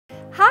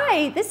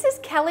Hi, this is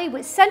Kelly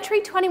with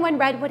Century 21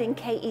 Redwood and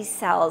KE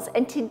Cells,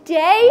 and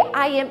today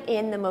I am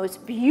in the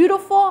most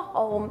beautiful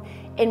home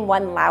in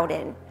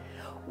Loudoun.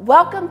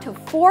 Welcome to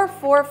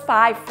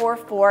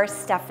 44544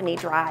 Stepney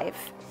Drive.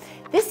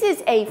 This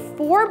is a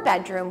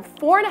 4-bedroom,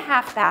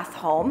 4.5-bath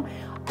home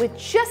with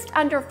just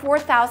under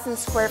 4,000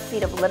 square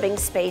feet of living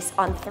space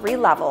on 3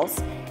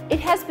 levels. It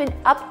has been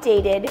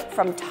updated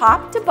from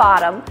top to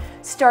bottom,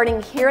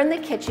 starting here in the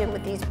kitchen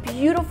with these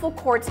beautiful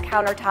quartz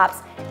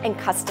countertops and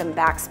custom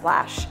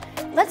backsplash.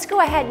 Let's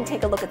go ahead and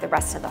take a look at the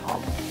rest of the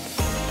home.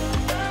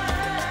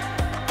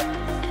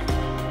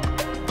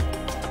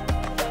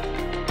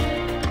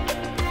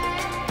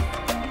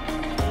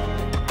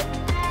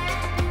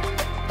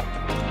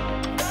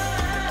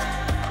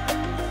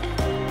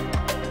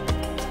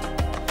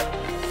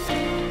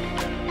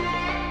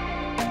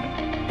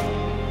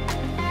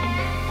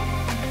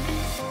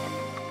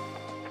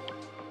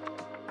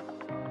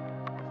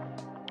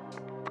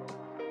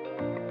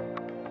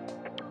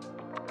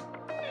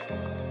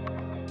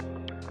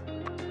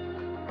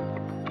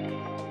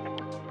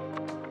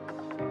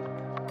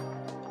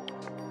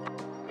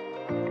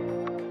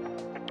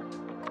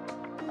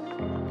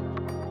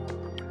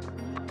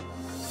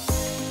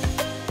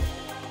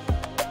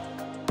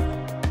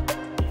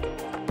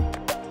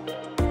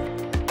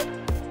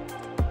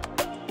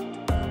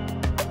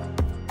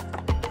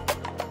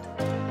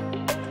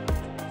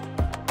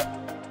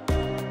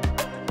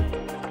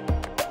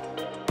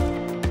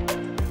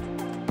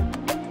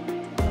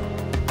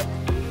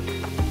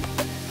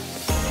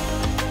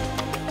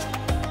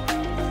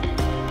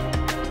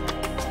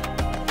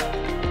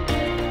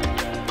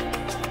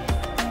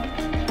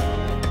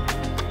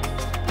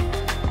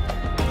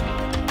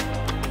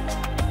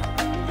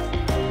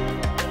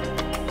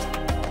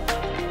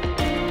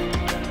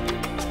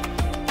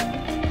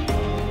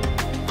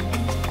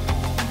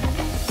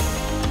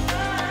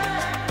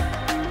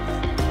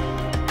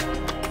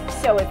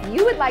 So if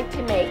you would like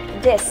to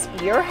make this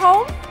your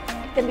home,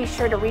 then be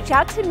sure to reach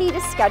out to me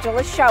to schedule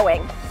a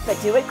showing.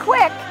 But do it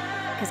quick,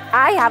 because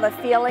I have a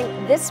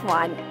feeling this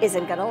one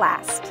isn't going to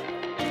last.